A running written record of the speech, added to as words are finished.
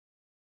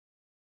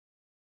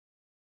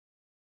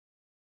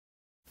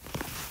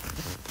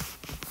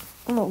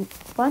Oh,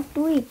 what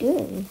do we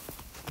do?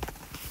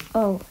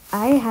 Oh,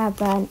 I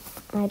have an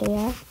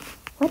idea.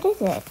 What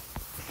is it?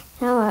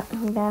 How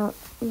about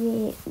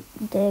we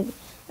dig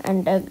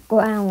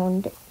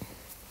underground?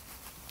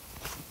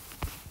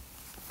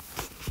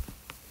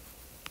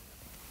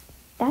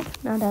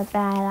 That's not a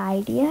bad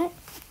idea.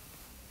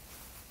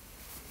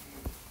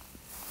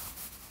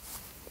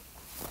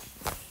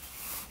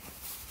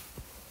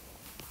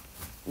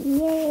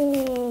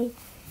 Yay!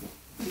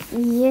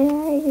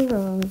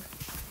 Yay!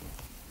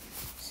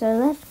 So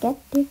let's get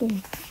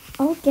digging.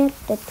 I'll get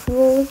the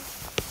tools.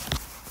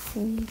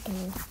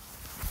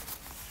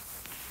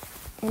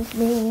 And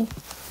me.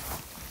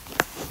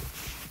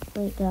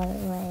 We got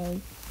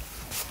away.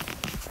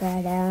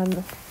 But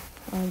okay.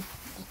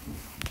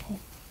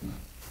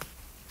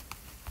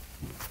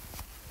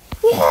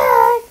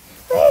 Yeah,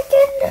 we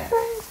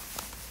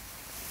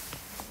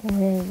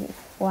can.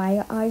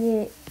 Why are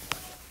you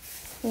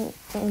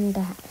in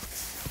that?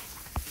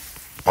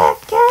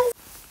 Because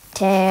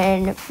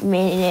 10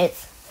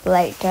 minutes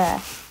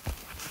later.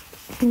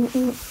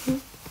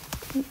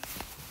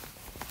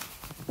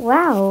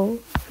 Wow,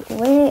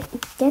 we're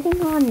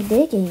getting on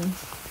digging.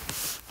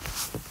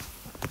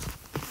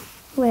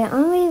 We're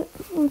only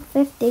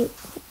 50.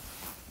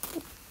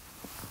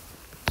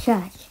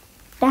 Shush,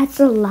 that's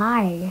a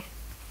lie.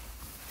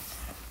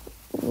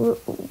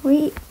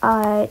 We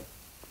are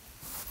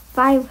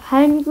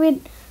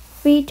 500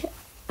 feet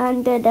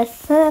under the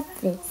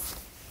surface.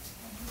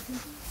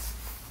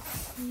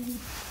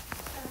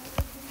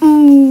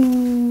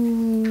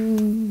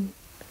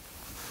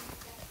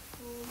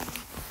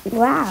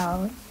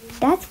 Wow,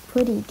 that's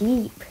pretty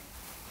deep.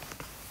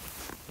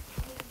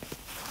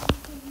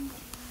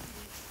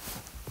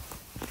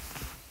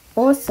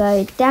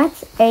 Also,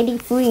 that's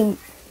 83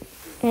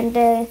 and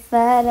a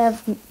third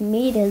of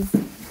meters.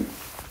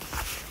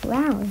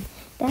 Wow,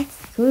 that's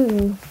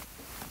cool.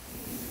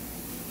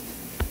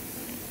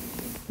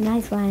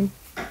 Nice one.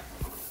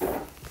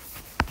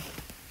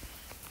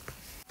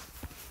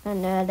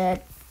 Another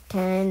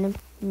 10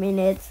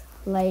 minutes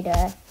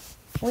later.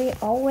 We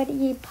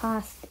already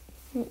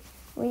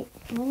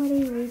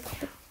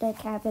reached the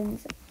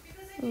cabins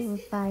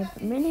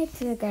 5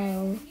 minutes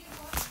ago.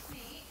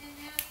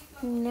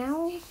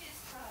 Now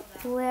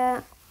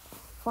we're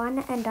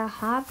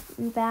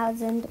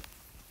 1,500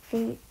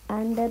 feet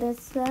under the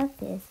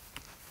surface.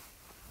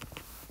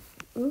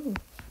 Ooh,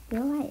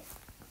 you're right.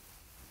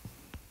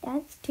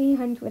 That's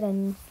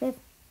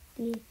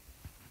 250.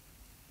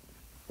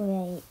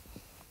 Wait.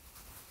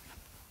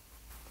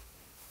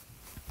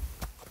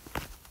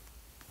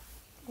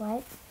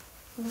 What?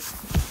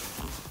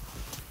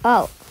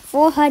 Oh,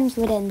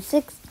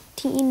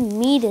 416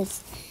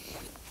 meters.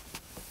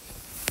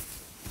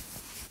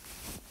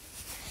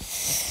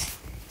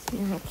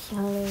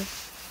 Actually.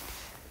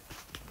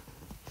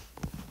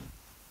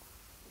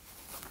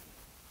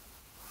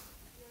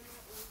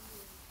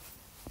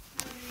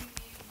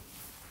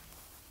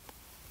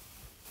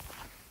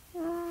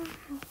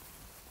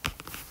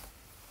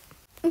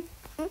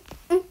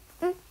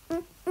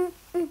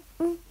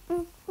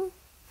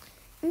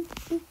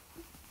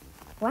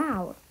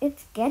 Wow,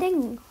 it's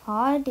getting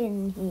hard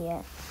in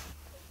here.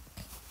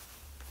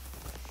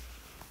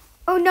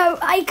 Oh no,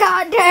 I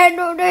can't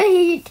handle the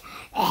heat.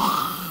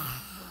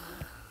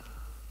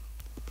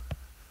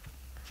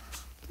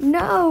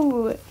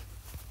 No,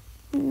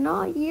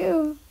 not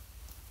you.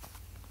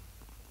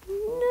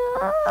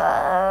 No.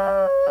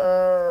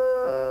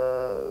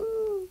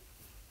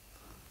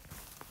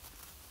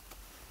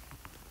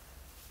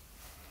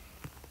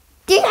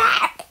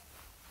 Yeah.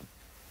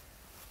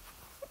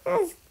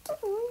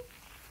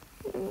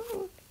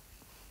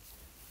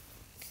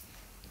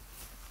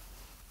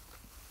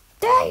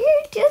 Are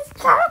you just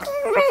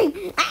talking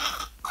me?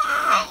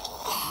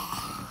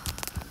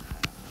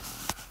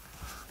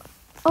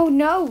 Oh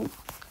no,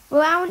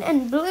 brown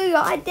and blue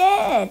are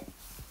dead.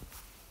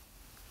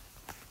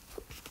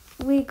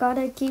 We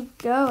gotta keep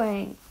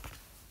going.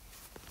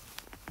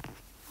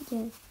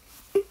 Yeah.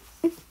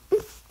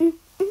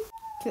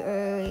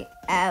 3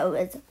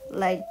 hours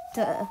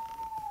later.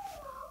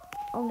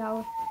 Oh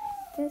no,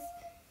 this.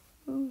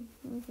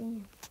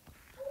 Okay.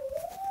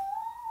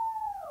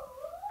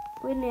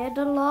 We're near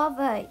the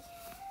lava.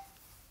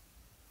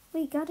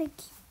 We gotta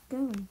keep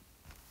going.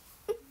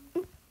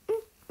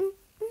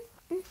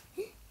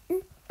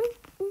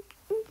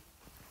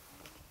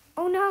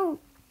 Oh no,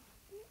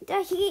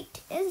 the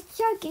heat is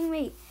choking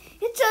me.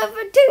 It's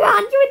over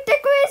 200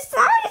 degrees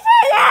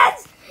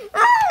Celsius.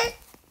 Ah!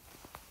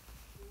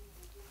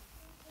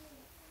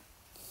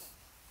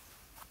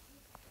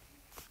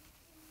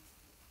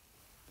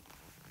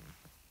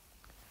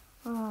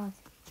 Oh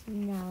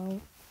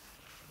no.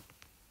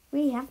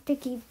 We have to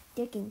keep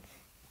digging.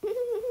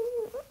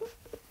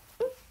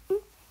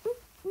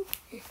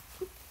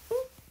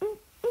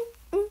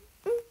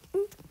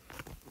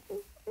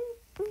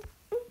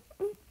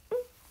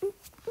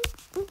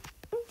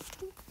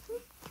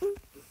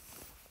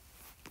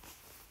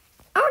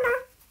 Oh no,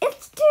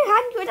 it's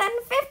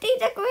 250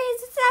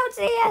 degrees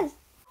Celsius.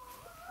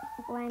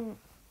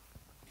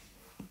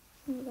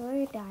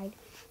 Glory died,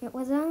 it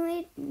was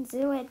only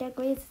 0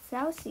 degrees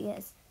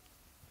Celsius.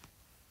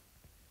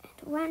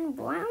 And when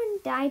Brown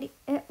died,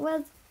 it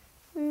was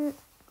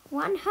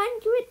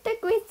 100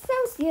 degrees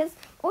Celsius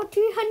or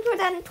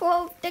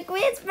 212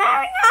 degrees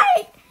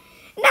Fahrenheit.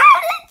 Now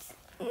it's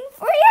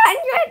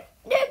 300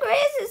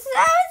 degrees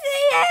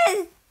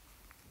Celsius.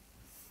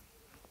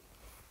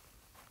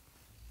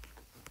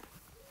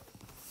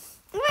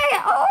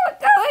 We're all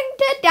going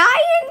to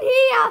die in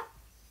here.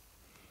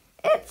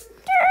 It's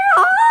too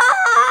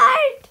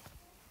hot.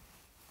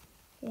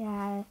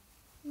 Yeah,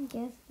 I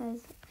guess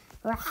that's...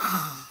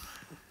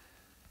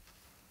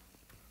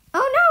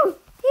 Oh no!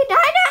 He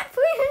died at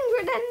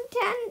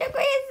 310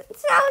 degrees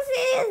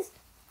Celsius!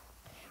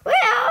 We're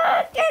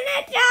all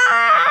gonna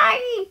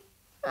die!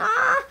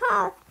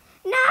 Oh,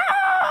 no!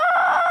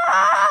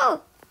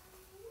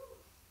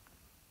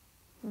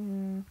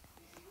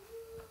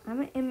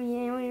 I'm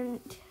immune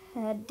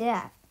to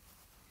death.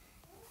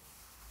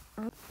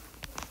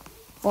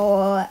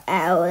 4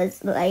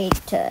 hours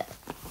later.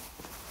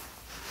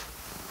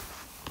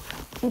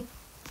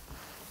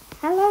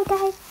 Hello,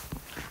 guys.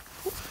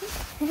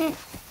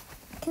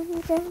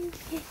 Come down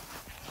here.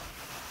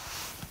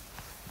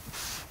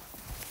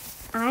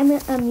 I'm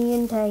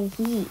immune to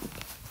heat.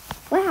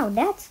 Wow,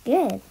 that's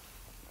good.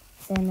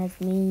 Same as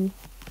me.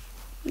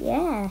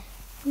 Yeah.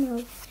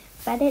 No,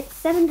 but it's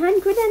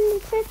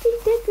 750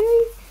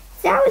 degrees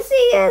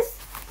Celsius.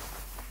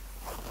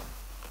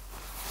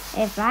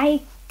 If I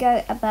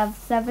go above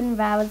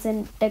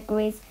 7,000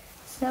 degrees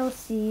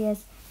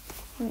Celsius,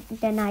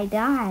 then I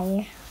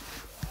die.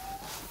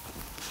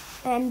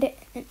 And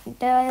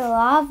the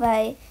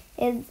lava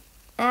is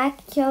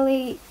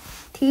actually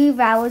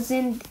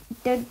 2,000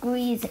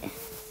 degrees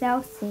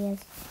Celsius.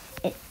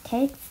 It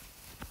takes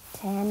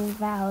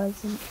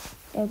 10,000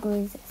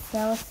 degrees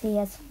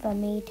Celsius for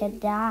me to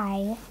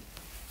die.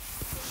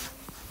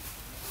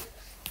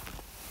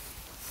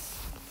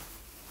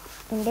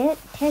 And it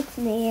takes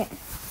me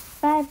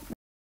 5